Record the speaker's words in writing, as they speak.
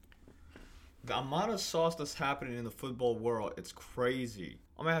The amount of sauce that's happening in the football world, it's crazy.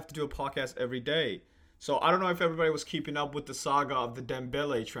 I'm gonna have to do a podcast every day. So I don't know if everybody was keeping up with the saga of the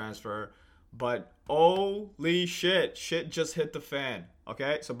Dembele transfer, but holy shit just hit the fan.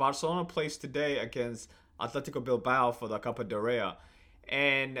 Okay, so Barcelona plays today against Atletico Bilbao for the Copa del Rey,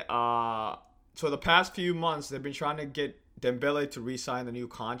 and so the past few months they've been trying to get Dembele to re-sign the new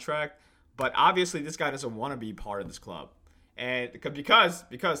contract, but obviously this guy doesn't want to be part of this club. And because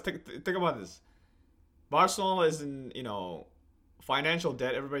think about this. Barcelona is in, financial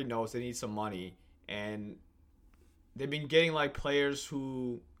debt. Everybody knows they need some money, and they've been getting like players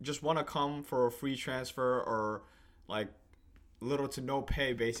who just want to come for a free transfer or like little to no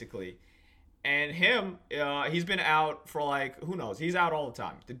pay basically. And him, he's been out for like, who knows? He's out all the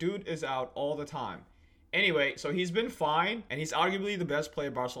time. The dude is out all the time. Anyway, so he's been fine, and he's arguably the best player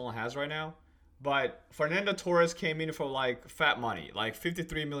Barcelona has right now. But Fernando Torres came in for like fat money, like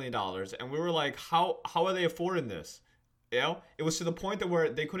 $53 million. And we were like, how are they affording this? It was to the point that where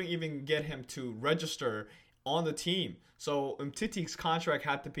they couldn't even get him to register on the team. So Umtiti's contract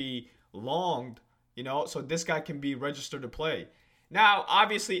had to be longed, so this guy can be registered to play. Now,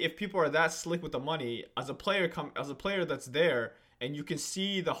 obviously, if people are that slick with the money, as a player that's there, and you can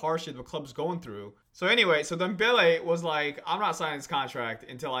see the hardship the club's going through. So anyway, so Dembele was like, I'm not signing this contract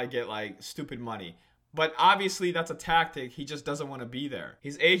until I get like stupid money. But obviously that's a tactic. He just doesn't want to be there.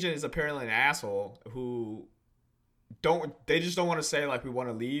 His agent is apparently an asshole who they just don't want to say like we want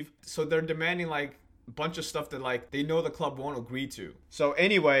to leave. So they're demanding like a bunch of stuff that like they know the club won't agree to. So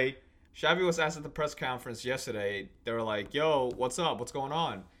anyway, Xavi was asked at the press conference yesterday. They were like, yo, what's up? What's going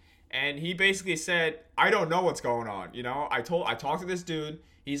on? And he basically said, I don't know what's going on. I talked to this dude.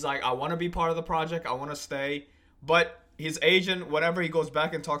 He's like, I want to be part of the project. I want to stay. But his agent, whenever he goes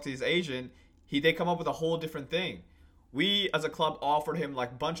back and talks to his agent, they come up with a whole different thing. We, as a club, offered him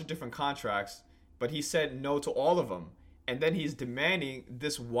like a bunch of different contracts, but he said no to all of them. And then he's demanding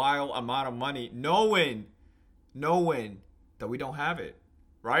this wild amount of money, knowing that we don't have it,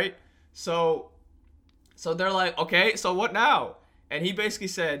 right? So they're like, okay, so what now? And he basically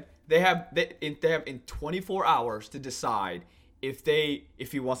said, they have in 24 hours to decide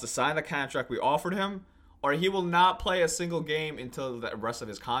if he wants to sign the contract we offered him, or he will not play a single game until the rest of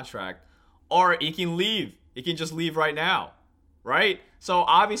his contract, or he can leave. He can just leave right now, right? So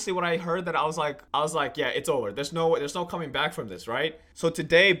obviously when I heard that, I was like, yeah, it's over. There's no coming back from this, right? So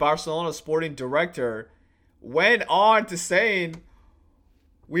today, Barcelona's sporting director went on to saying,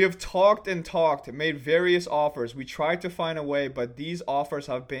 we have talked and talked, made various offers. We tried to find a way, but these offers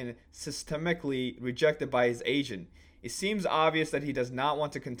have been systemically rejected by his agent. It seems obvious that he does not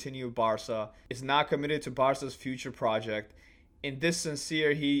want to continue with Barca, is not committed to Barca's future project. In this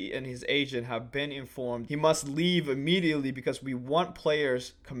sincere, he and his agent have been informed he must leave immediately because we want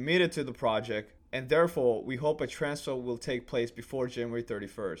players committed to the project, and therefore we hope a transfer will take place before January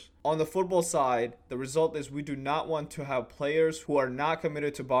 31st. On the football side, the result is we do not want to have players who are not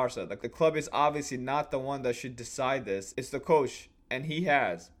committed to Barca. The club is obviously not the one that should decide this. It's the coach, and he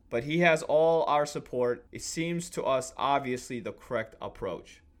has. But he has all our support. It seems to us obviously the correct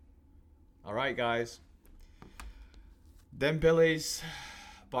approach. All right, guys. Dembele's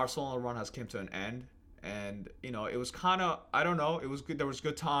Barcelona run has come to an end. And, it was kind of, I don't know, it was good. There was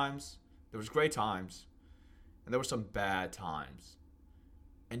good times. There was great times, and there were some bad times.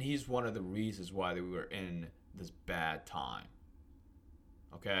 And he's one of the reasons why we were in this bad time.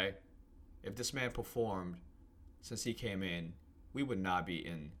 Okay? If this man performed since he came in, we would not be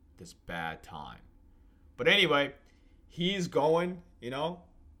in this bad time. But anyway, he's going,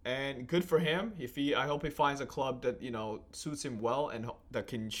 and good for him. I hope he finds a club that, suits him well and that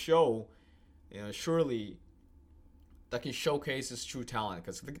can show, surely that can showcase his true talent,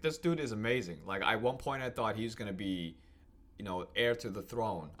 because this dude is amazing. Like, at one point I thought he was going to be, heir to the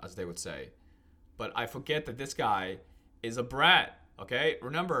throne, as they would say. But I forget that this guy is a brat, okay?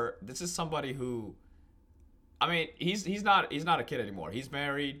 Remember, this is somebody who, he's not a kid anymore. He's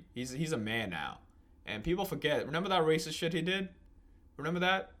married. He's a man now. And people forget. Remember that racist shit he did? Remember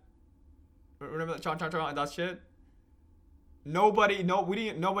that? Remember that shit? Nobody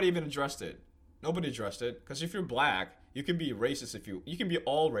even addressed it. Nobody addressed it, because if you're black, you can be racist you can be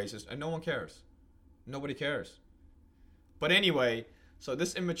all racist and no one cares. Nobody cares. But anyway, so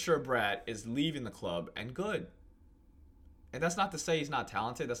this immature brat is leaving the club, and good. And that's not to say he's not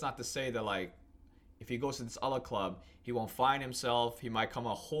talented. That's not to say that, like, if he goes to this other club, he won't find himself. He might come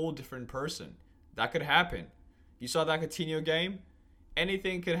a whole different person. That could happen. You saw that Coutinho game?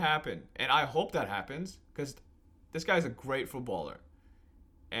 Anything could happen. And I hope that happens, because this guy's a great footballer.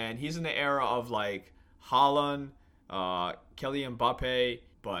 And he's in the era of, like, Haaland, Kylian Mbappe,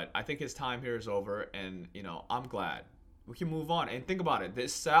 But I think his time here is over, and I'm glad we can move on. And think about it: the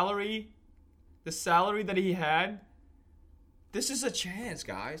salary that he had. This is a chance,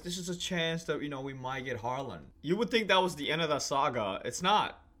 guys. This is a chance that we might get Haaland. You would think that was the end of that saga. It's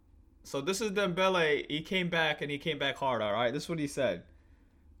not. So this is Dembele. He came back and he came back hard. All right. This is what he said.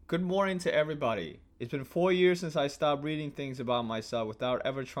 Good morning to everybody. It's been 4 years since I stopped reading things about myself without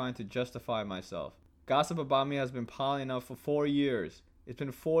ever trying to justify myself. Gossip about me has been piling up for 4 years. It's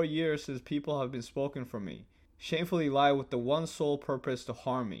been 4 years since people have been spoken for me, shamefully lie with the one sole purpose to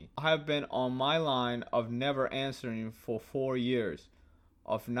harm me. I have been on my line of never answering for 4 years,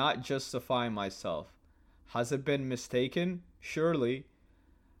 of not justifying myself. Has it been mistaken? Surely.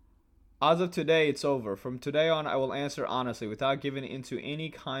 As of today, it's over. From today on, I will answer honestly, without giving into any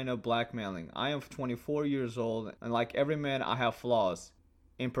kind of blackmailing. I am 24 years old, and like every man, I have flaws,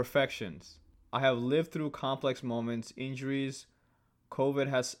 imperfections. I have lived through complex moments, injuries. COVID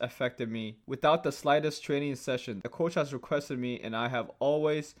has affected me. Without the slightest training session, the coach has requested me, and I have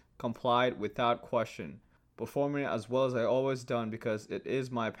always complied without question, performing as well as I always done because it is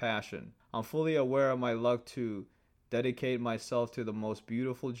my passion. I'm fully aware of my luck to dedicate myself to the most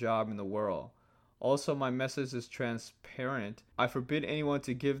beautiful job in the world. Also, my message is transparent. I forbid anyone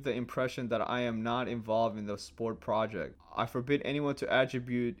to give the impression that I am not involved in the sport project. I forbid anyone to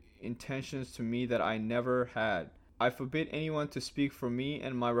attribute intentions to me that I never had. I forbid anyone to speak for me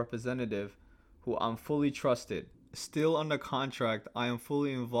and my representative, who I'm fully trusted. Still under contract, I am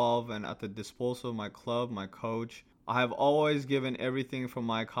fully involved and at the disposal of my club, my coach. I have always given everything for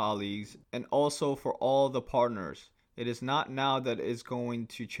my colleagues and also for all the partners. It is not now that it is going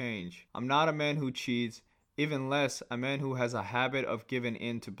to change. I'm not a man who cheats, even less a man who has a habit of giving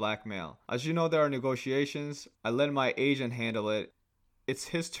in to blackmail. As you know, there are negotiations. I let my agent handle it. It's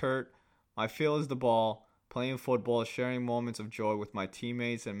his turn. My field is the ball, playing football, sharing moments of joy with my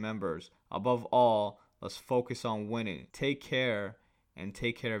teammates and members. Above all, let's focus on winning. Take care and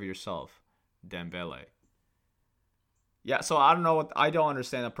take care of yourself. Dembele. Yeah, so I don't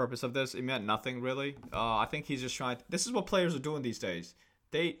understand the purpose of this. It meant nothing really. I think he's just trying. This is what players are doing these days.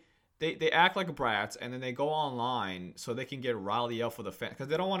 They act like brats, and then they go online so they can get rowdy up for the fans because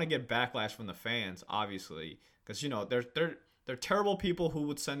they don't want to get backlash from the fans, obviously. Because they're terrible people who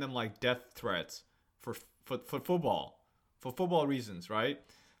would send them like death threats for football reasons, right?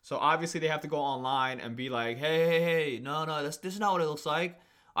 So obviously they have to go online and be like, hey, no, this is not what it looks like.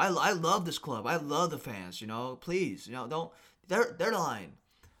 I love this club. I love the fans. Please, don't. They're lying.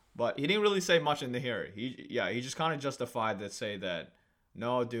 But he didn't really say much in the here. He just kind of justified that, say that,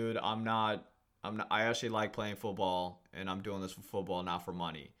 no, dude, I'm not. I actually like playing football, and I'm doing this for football, not for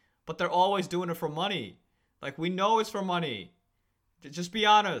money. But they're always doing it for money. Like, we know it's for money. Just be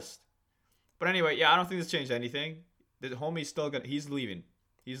honest. But anyway, I don't think this changed anything. The homie's still he's leaving.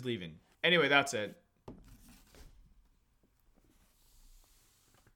 Anyway, that's it.